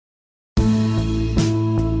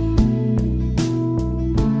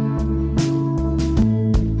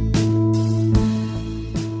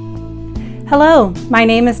Hello, my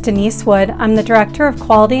name is Denise Wood. I'm the Director of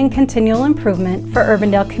Quality and Continual Improvement for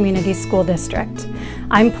Urbandale Community School District.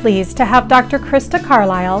 I'm pleased to have Dr. Krista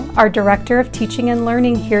Carlisle, our Director of Teaching and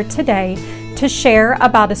Learning, here today to share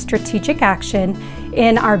about a strategic action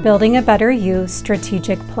in our Building a Better You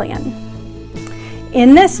strategic plan.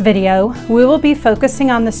 In this video, we will be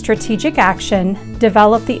focusing on the strategic action,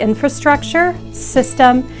 develop the infrastructure,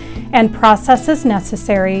 system, and processes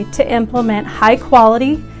necessary to implement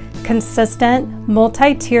high-quality, consistent,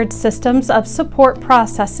 multi-tiered systems of support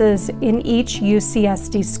processes in each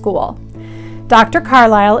UCSD school. Dr.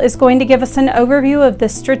 Carlisle is going to give us an overview of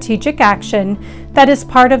this strategic action that is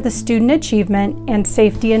part of the student achievement and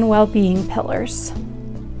safety and well-being pillars.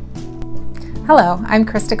 Hello, I'm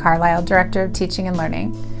Krista Carlisle, Director of Teaching and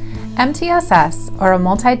Learning. MTSS, or a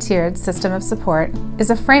multi-tiered system of support, is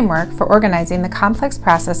a framework for organizing the complex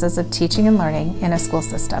processes of teaching and learning in a school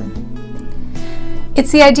system.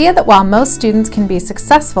 It's the idea that while most students can be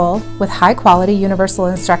successful with high-quality universal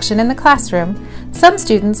instruction in the classroom, some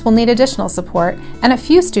students will need additional support, and a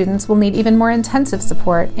few students will need even more intensive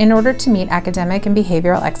support in order to meet academic and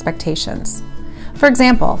behavioral expectations. For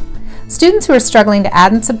example, students who are struggling to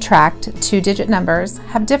add and subtract two-digit numbers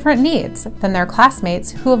have different needs than their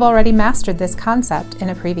classmates who have already mastered this concept in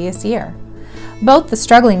a previous year. Both the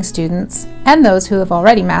struggling students and those who have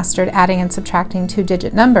already mastered adding and subtracting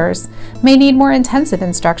two-digit numbers may need more intensive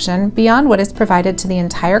instruction beyond what is provided to the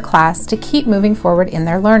entire class to keep moving forward in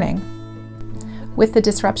their learning. With the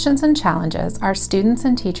disruptions and challenges our students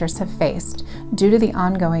and teachers have faced due to the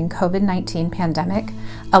ongoing COVID-19 pandemic,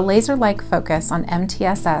 a laser-like focus on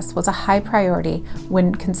MTSS was a high priority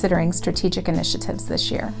when considering strategic initiatives this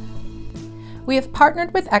year. We have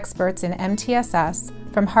partnered with experts in MTSS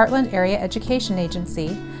from Heartland Area Education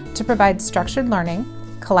Agency to provide structured learning,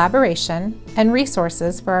 collaboration, and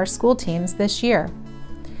resources for our school teams this year.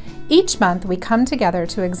 Each month, we come together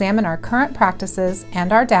to examine our current practices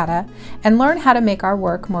and our data and learn how to make our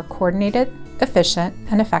work more coordinated, efficient,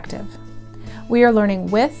 and effective. We are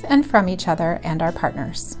learning with and from each other and our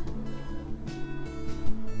partners.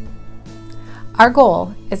 Our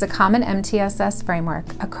goal is a common MTSS framework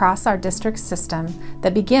across our district system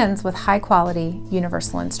that begins with high-quality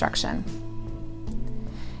universal instruction.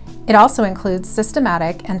 It also includes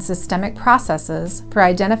systematic and systemic processes for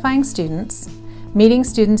identifying students, meeting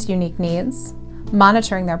students' unique needs,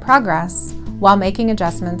 monitoring their progress, while making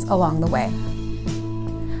adjustments along the way.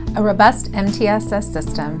 A robust MTSS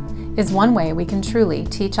system is one way we can truly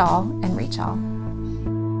teach all and reach all.